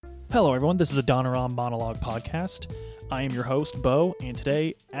Hello, everyone. This is a Donaram Monologue podcast. I am your host, Bo, and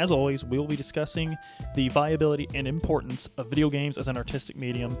today, as always, we will be discussing the viability and importance of video games as an artistic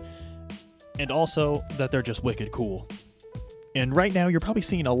medium, and also that they're just wicked cool. And right now, you're probably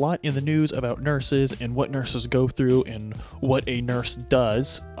seeing a lot in the news about nurses and what nurses go through and what a nurse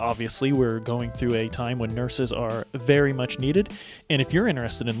does. Obviously, we're going through a time when nurses are very much needed. And if you're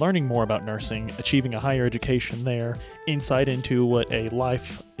interested in learning more about nursing, achieving a higher education there, insight into what a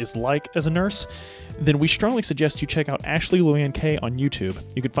life is like as a nurse, then we strongly suggest you check out Ashley Luann Kay on YouTube.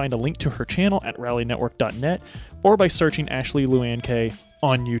 You can find a link to her channel at rallynetwork.net or by searching Ashley Luann Kay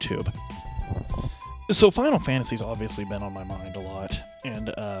on YouTube. So Final Fantasy's obviously been on my mind a lot, and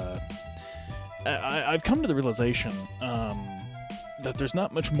I've come to the realization that there's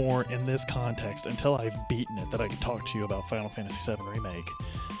not much more in this context until I've beaten it that I can talk to you about Final Fantasy VII Remake.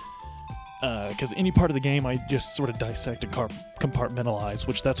 Because any part of the game I just sort of dissect and compartmentalize,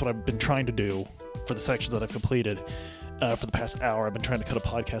 which that's what I've been trying to do for the sections that I've completed for the past hour. I've been trying to cut a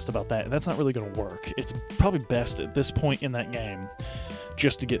podcast about that, and that's not really going to work. It's probably best at this point in that game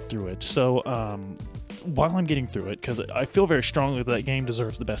just to get through it. So while I'm getting through it, because I feel very strongly that game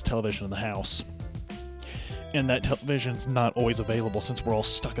deserves the best television in the house, and that television's not always available since we're all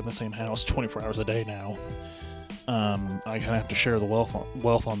stuck in the same house 24 hours a day now. I kind of have to share the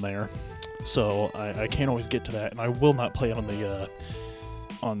wealth on there, so I can't always get to that, and I will not play it on the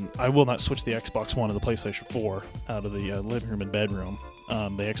I will not switch the Xbox One to the PlayStation 4 out of the living room and bedroom.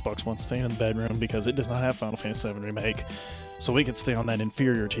 The Xbox One's staying in the bedroom because it does not have Final Fantasy VII Remake, so we can stay on that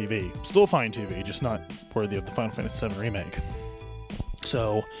inferior TV. Still a fine TV, just not worthy of the Final Fantasy VII Remake.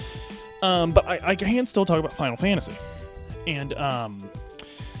 So, but I can still talk about Final Fantasy. And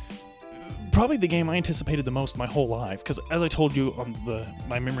probably the game I anticipated the most my whole life, because as I told you on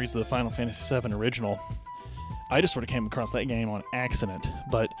my memories of the Final Fantasy VII original, I just sort of came across that game on accident.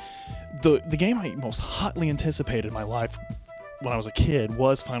 But the game I most hotly anticipated in my life when I was a kid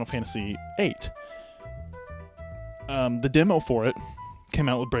was Final Fantasy VIII. The demo for it came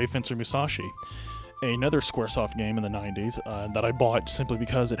out with Brave Fencer Musashi, another Squaresoft game in the 90s that I bought simply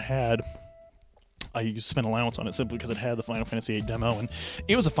because I spent allowance on it simply because it had the Final Fantasy VIII demo, and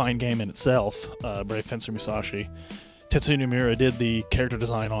it was a fine game in itself, Brave Fencer Musashi. Tetsuya Nomura did the character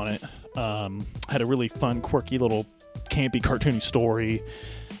design on it, had a really fun, quirky little campy, cartoony story,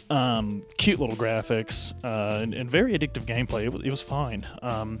 cute little graphics, and very addictive gameplay. It was fine.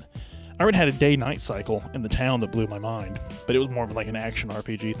 I already had a day-night cycle in the town that blew my mind, but it was more of like an action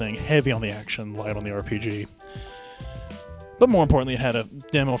RPG thing, heavy on the action, light on the RPG. But more importantly, it had a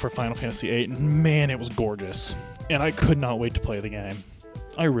demo for Final Fantasy VIII, and man, it was gorgeous. And I could not wait to play the game.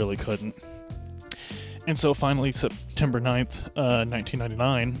 I really couldn't. And so finally, September 9th,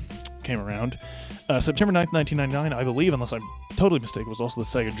 1999 came around. September 9th, 1999, I believe, unless I'm totally mistaken, was also the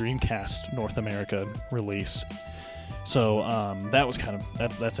Sega Dreamcast North America release. So that was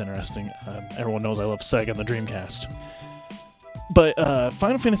that's interesting. Everyone knows I love Sega and the Dreamcast. But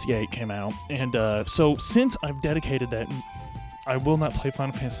Final Fantasy VIII came out, and so since I've dedicated that, I will not play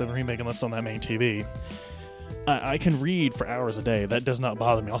Final Fantasy VII Remake unless it's on that main TV. I can read for hours a day. That does not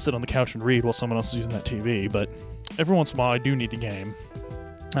bother me. I'll sit on the couch and read while someone else is using that TV, but every once in a while I do need a game,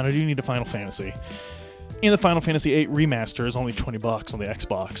 and I do need a Final Fantasy. And the Final Fantasy VIII Remaster is only $20 on the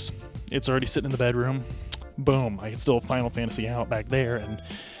Xbox. It's already sitting in the bedroom. Boom, I can still Final Fantasy out back there, and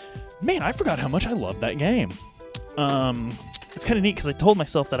man, I forgot how much I loved that game. It's kind of neat because I told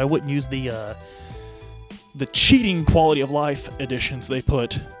myself that I wouldn't use the cheating quality of life editions they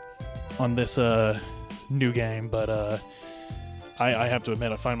put on this new game, but I have to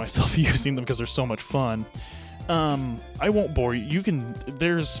admit I find myself using them because they're so much fun. I won't bore you.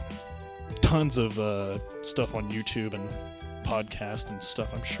 There's tons of stuff on YouTube and podcasts and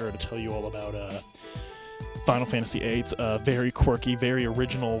stuff, I'm sure, to tell you all about Final Fantasy VIII's very quirky, very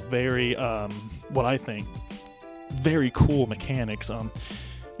original, very what I think very cool mechanics.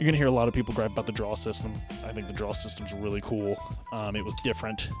 You're gonna hear a lot of people gripe about the draw system. I think the draw system's really cool. It was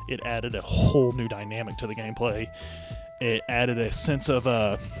different. It added a whole new dynamic to the gameplay. It added a sense of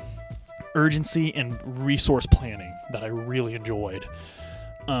urgency and resource planning that I really enjoyed.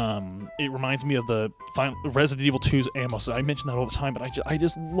 It reminds me of the Resident Evil 2's ammo. So I mention that all the time, but I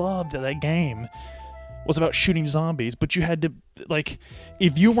just loved that game was about shooting zombies, but you had to, like,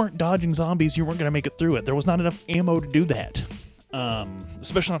 if you weren't dodging zombies, you weren't going to make it through it. There was not enough ammo to do that,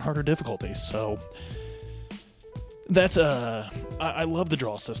 especially on harder difficulties. So that's I love the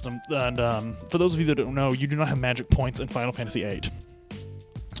draw system. And for those of you that don't know, you do not have magic points in Final Fantasy VIII.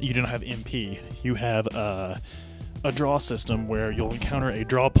 You do not have MP. You have a draw system where you'll encounter a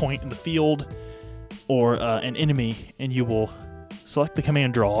draw point in the field or an enemy, and you will select the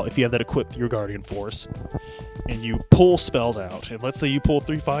command draw if you have that equipped through your Guardian Force, and you pull spells out. And let's say you pull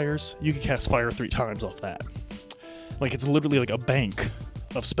 3 fires, you can cast fire 3 times off that. Like, it's literally like a bank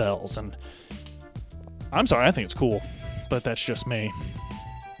of spells, and I'm sorry, I think it's cool, but that's just me.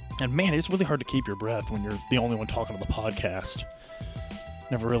 And man, it's really hard to keep your breath when you're the only one talking to the podcast.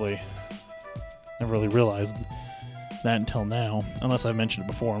 Never really realized that until now, unless I've mentioned it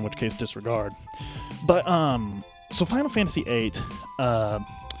before, in which case disregard. But so Final Fantasy VIII,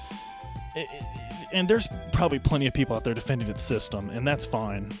 and there's probably plenty of people out there defending its system, and that's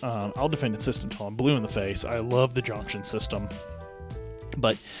fine. I'll defend its system till I'm blue in the face. I love the junction system,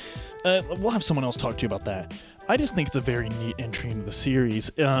 but we'll have someone else talk to you about that. I just think it's a very neat entry into the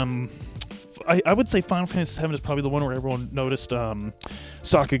series. I would say Final Fantasy VII is probably the one where everyone noticed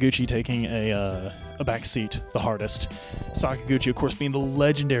Sakaguchi taking a back seat the hardest. Sakaguchi, of course, being the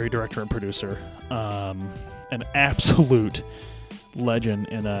legendary director and producer, an absolute legend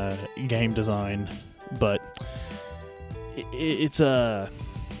in game design. But it's I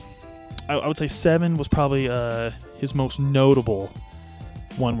would say 7 was probably his most notable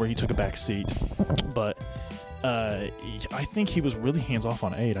one where he took a back seat, but I think he was really hands-off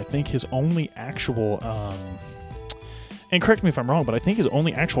on 8. I think his only actual, and correct me if I'm wrong, but I think his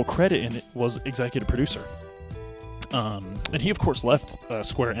only actual credit in it was executive producer. And he, of course, left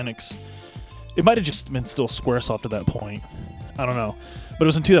Square Enix. It might have just been still Squaresoft at that point. I don't know. But it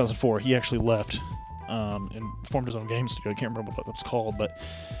was in 2004. He actually left and formed his own game studio. I can't remember what it was called, but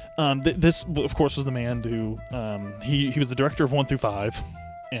this, of course, was the man who, he was the director of 1 through 5,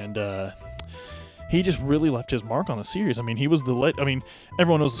 and he just really left his mark on the series. I mean, he was everyone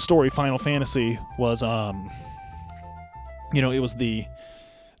knows the story. Final Fantasy was, it was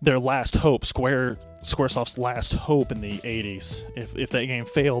their last hope, Squaresoft's last hope in the 80s. If that game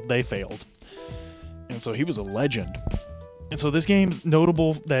failed, they failed. And so he was a legend. And so this game's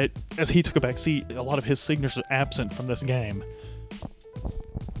notable that as he took a back seat, a lot of his signatures are absent from this game.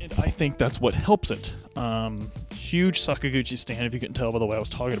 And I think that's what helps it. Huge Sakaguchi stan, if you couldn't tell by the way I was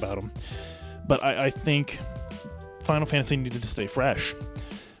talking about him. But I think Final Fantasy needed to stay fresh,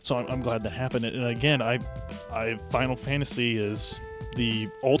 so I'm glad that happened. And again, Final Fantasy is the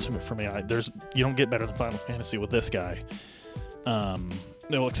ultimate for me. You don't get better than Final Fantasy with this guy.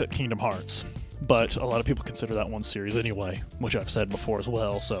 Except Kingdom Hearts, but a lot of people consider that one series anyway, which I've said before as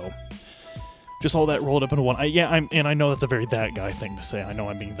well. So just all that rolled up into one. I know that's a very that guy thing to say. I know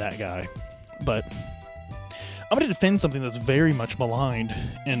I'm being that guy, but I'm going to defend something that's very much maligned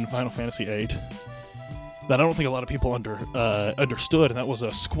in Final Fantasy VIII that I don't think a lot of people understood, and that was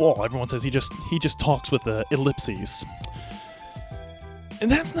a Squall. Everyone says he just talks with ellipses, and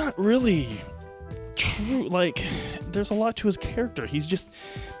that's not really true. Like, there's a lot to his character. He's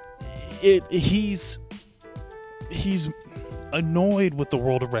annoyed with the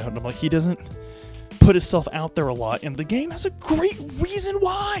world around him. Like, he doesn't put himself out there a lot, and the game has a great reason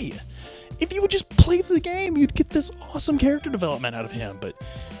why. If you would just play the game, you'd get this awesome character development out of him. But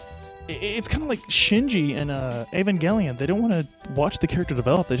it's kind of like Shinji and Evangelion. They don't want to watch the character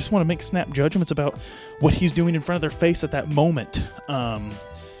develop. They just want to make snap judgments about what he's doing in front of their face at that moment.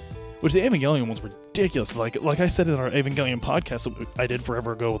 Which the Evangelion one's ridiculous. Like I said in our Evangelion podcast that I did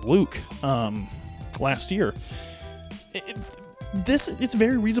forever ago with Luke last year. It's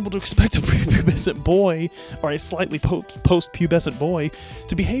very reasonable to expect a prepubescent boy, or a slightly post-pubescent boy,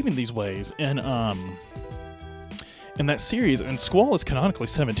 to behave in these ways. And in that series, and Squall is canonically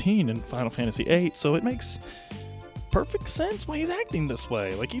 17 in Final Fantasy VIII, so it makes perfect sense why he's acting this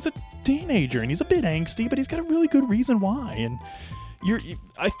way. Like, he's a teenager, and he's a bit angsty, but he's got a really good reason why. And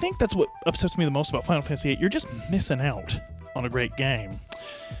I think that's what upsets me the most about Final Fantasy VIII. You're just missing out on a great game.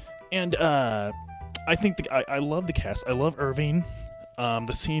 And I think I love the cast. I love Irving.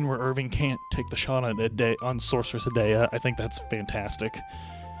 The scene where Irving can't take the shot on Sorceress Adea, I think that's fantastic.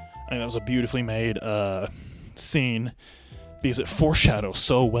 I think that was a beautifully made scene because it foreshadows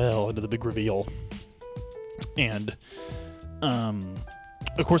so well into the big reveal. And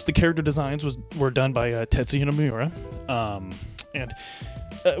of course, the character designs were done by Tetsuya Nomura. And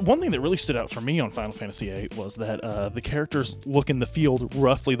one thing that really stood out for me on Final Fantasy VIII was that the characters look in the field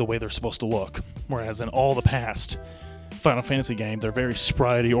roughly the way they're supposed to look, whereas in all the past Final Fantasy games, they're very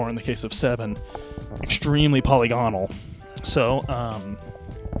spritey, or in the case of 7, extremely polygonal. So,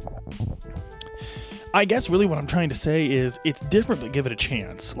 I guess really what I'm trying to say is it's different, but give it a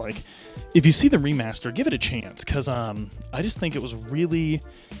chance. Like, if you see the remaster, give it a chance, because I just think it was really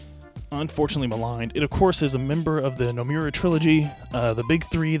unfortunately maligned. It, of course, is a member of the Nomura trilogy, the big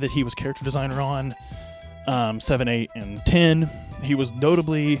 3 that he was character designer on, 7, 8, and 10. He was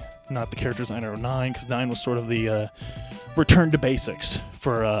notably not the character designer of 9, because 9 was sort of the return to basics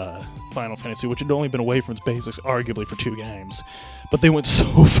for Final Fantasy, which had only been away from its basics arguably for 2 games. But they went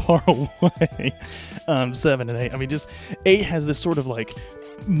so far away. 7 and 8. I mean, just 8 has this sort of like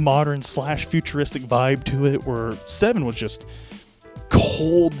modern / futuristic vibe to it, where 7 was just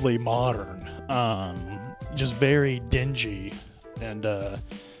coldly modern, just very dingy. And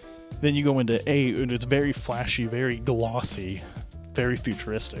then you go into 8, and it's very flashy, very glossy, very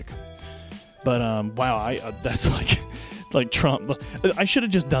futuristic. But wow, that's like Trump. I should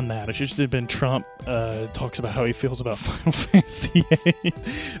have just done that. I should have been Trump talks about how he feels about Final Fantasy VIII.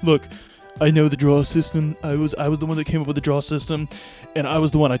 Look, I know the draw system. I was the one that came up with the draw system, and I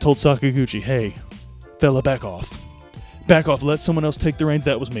was the one. I told Sakaguchi, hey, fella, back off. Back off. Let someone else take the reins.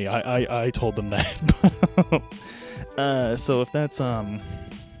 That was me. I told them that. So if that's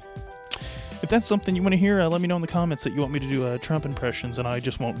something you want to hear, let me know in the comments that you want me to do Trump impressions, and I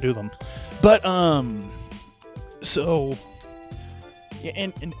just won't do them. But so yeah,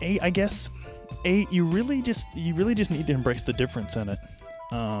 and 8, I guess 8, you really just need to embrace the difference in it.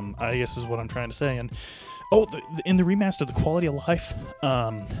 I guess is what I'm trying to say. And in the remaster, the quality of life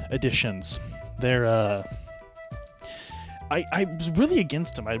additions, they're I was really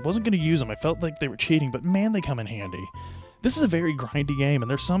against them. I wasn't going to use them. I felt like they were cheating, but man, they come in handy. This is a very grindy game, and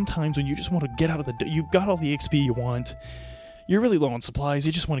there's some times when you just want to get out of you've got all the XP you want. You're really low on supplies.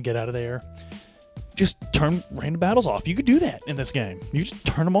 You just want to get out of there. Just turn random battles off. You could do that in this game. You just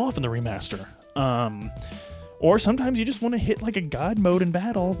turn them off in the remaster. Or sometimes you just want to hit like a god mode in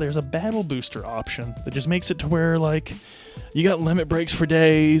battle. There's a battle booster option that just makes it to where like you got limit breaks for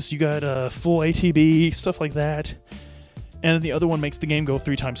days. You got full ATB, stuff like that. And then the other one makes the game go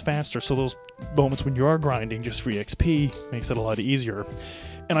 3 times faster, so those moments when you are grinding just for XP makes it a lot easier.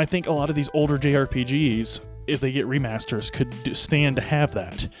 And I think a lot of these older JRPGs, if they get remasters, could stand to have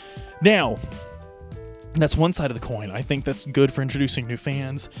that. Now, that's one side of the coin. I think that's good for introducing new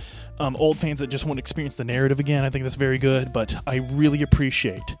fans. Old fans that just want to experience the narrative again, I think that's very good, but I really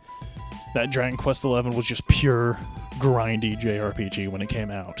appreciate that Dragon Quest XI was just pure, grindy JRPG when it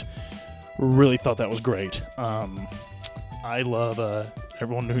came out. Really thought that was great. I love,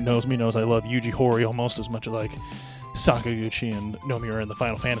 everyone who knows me knows I love Yuji Horii almost as much as like Sakaguchi and Nomura in the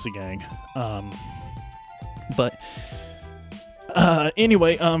Final Fantasy gang.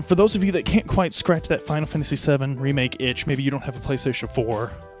 Anyway, for those of you that can't quite scratch that Final Fantasy VII Remake itch, maybe you don't have a PlayStation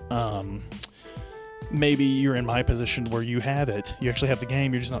 4, maybe you're in my position where you have it. You actually have the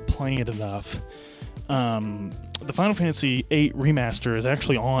game, you're just not playing it enough. The Final Fantasy VIII Remaster is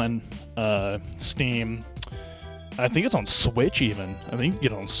actually on Steam. I think it's on Switch even. I think you can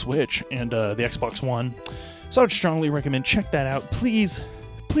get it on Switch and the Xbox One. So I would strongly recommend check that out. Please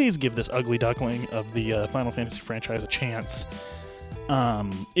give this ugly duckling of the Final Fantasy franchise a chance.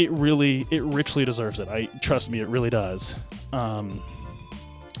 It richly deserves it. Trust me, it really does.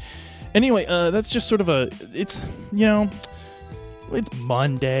 Anyway, that's just sort of it's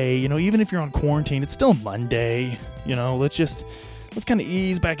Monday, even if you're on quarantine, it's still Monday, let's kind of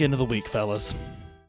ease back into the week, fellas.